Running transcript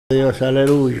Dios,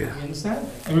 aleluya. You understand?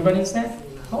 Everybody understand?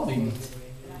 How old are you?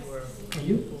 Are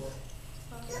you?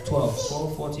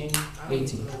 12, 14,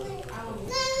 18.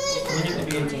 When you can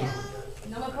be 18?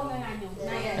 No me pongan año.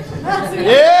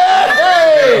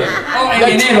 Oh,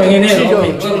 en enero.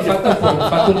 Okay. Bueno,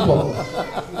 falta un poco.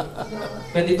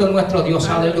 Bendito es nuestro Dios,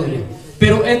 aleluya.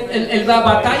 Pero la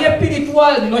batalla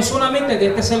espiritual no es solamente de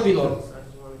este servidor.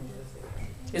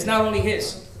 It's not only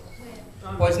his.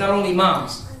 Or it's not only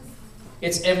mom's.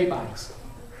 It's everybody's.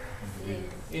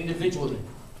 Individually.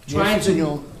 Trying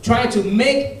to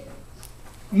make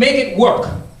it work,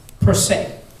 per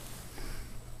se.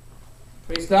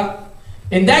 Praise God.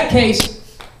 In that case,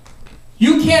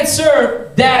 you can't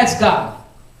serve Dad's God.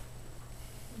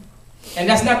 And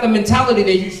that's not the mentality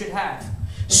that you should have.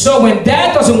 So when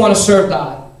Dad doesn't want to serve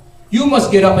God, you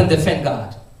must get up and defend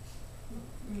God.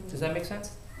 Does that make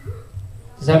sense?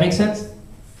 Does that make sense?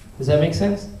 Does that make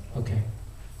sense? Okay.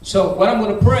 So what I'm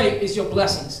going to pray is your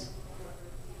blessings.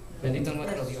 Bendito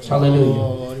nuestro Dios.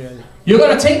 Hallelujah. You're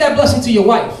going to take that blessing to your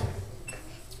wife.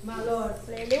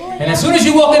 And as soon as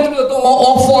you walk in through the door,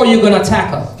 all four of you are going to attack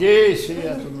her.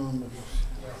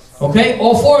 Okay?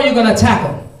 All four of you are going to attack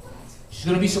her. She's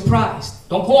going to be surprised.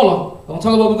 Don't call her. Don't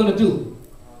tell her what we're going to do.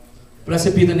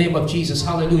 Blessed be the name of Jesus.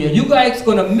 Hallelujah. You guys are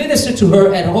going to minister to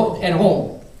her at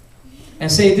home.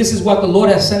 And say, this is what the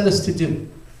Lord has sent us to do.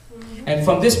 And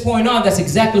from this point on, that's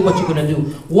exactly what you're going to do.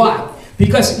 Why?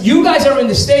 Because you guys are in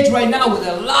the stage right now with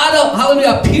a lot of,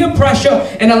 hallelujah, peer pressure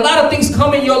and a lot of things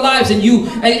come in your lives and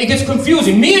it gets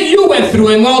confusing. Me and you went through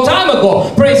it a long time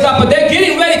ago, praise God, but they're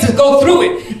getting ready to go through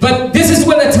it. But this is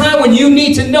when the time when you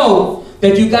need to know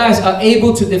that you guys are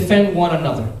able to defend one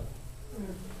another.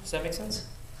 Does that make sense?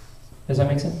 Does that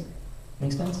make sense?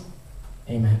 Make sense?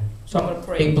 Amen. So I'm going to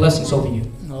pray blessings over you.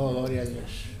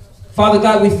 Father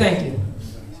God, we thank you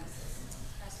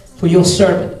for your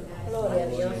servant.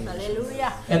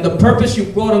 And the purpose you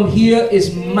brought him here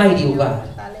is mighty, O God.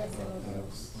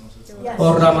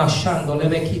 Oh, Ramashando,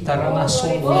 leve quita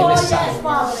Ramasondo, leve sai.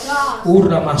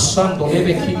 Ramasando,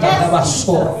 leve quita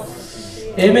Rabaso.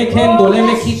 Emekendo,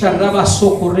 leve quita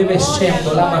Rabaso, correve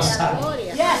sendo, la masai.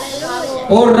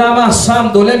 Oh,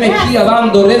 Ramasando, leve quita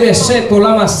bando, leve seto,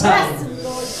 la masai.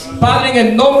 Padre, en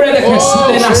el nombre de Jesús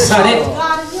de Nazaret,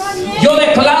 yo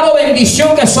declaro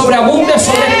bendición que sobreabunde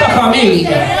sobre esta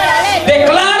familia.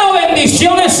 Declaro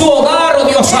bendición en su hogar, oh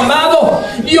Dios amado.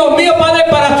 Dios mío, Padre,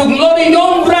 para tu gloria y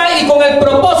honra y con el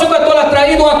propósito que tú le has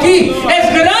traído aquí.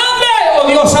 Es grande, oh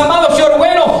Dios amado, Señor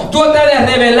bueno. Tú te has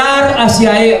de revelar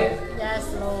hacia él.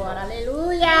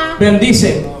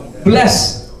 Bendice.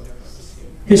 Bless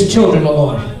his children, oh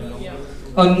Lord.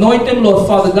 Anoint them, Lord,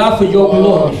 Father God, for your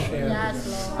glory.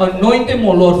 Anoint them,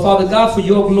 oh Lord, Father God, for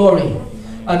your glory.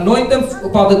 Anoint them,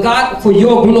 Father God, for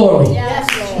your glory. Yes,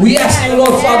 we ask you,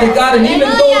 Lord, Father God, and even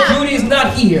though Judy is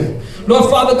not here, Lord,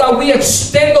 Father God, we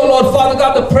extend, oh Lord, Father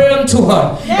God, the prayer unto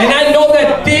her. Yes. And I know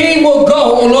that they will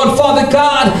go, oh Lord, Father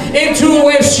God, into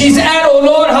where she's at, oh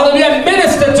Lord, hallelujah, and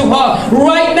minister to her.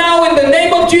 Right now, in the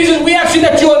name of Jesus, we ask you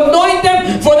that you anoint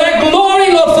them for that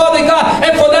glory, Lord, Father God,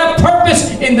 and for that purpose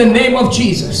in the name of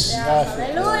Jesus. Yes.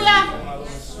 Hallelujah.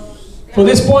 For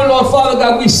this point, Lord Father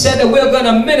God, we said that we're going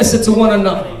to minister to one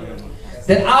another.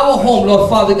 That our home, Lord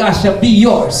Father God, shall be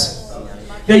yours.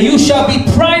 That you shall be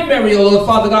primary, oh Lord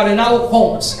Father God, in our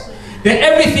homes. That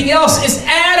everything else is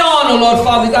add-on, oh Lord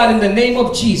Father God, in the name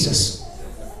of Jesus.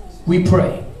 We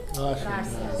pray.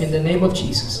 In the name of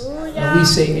Jesus. And we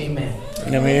say amen.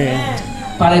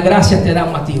 Amen. Padre, gracias te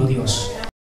damos a ti, oh Dios.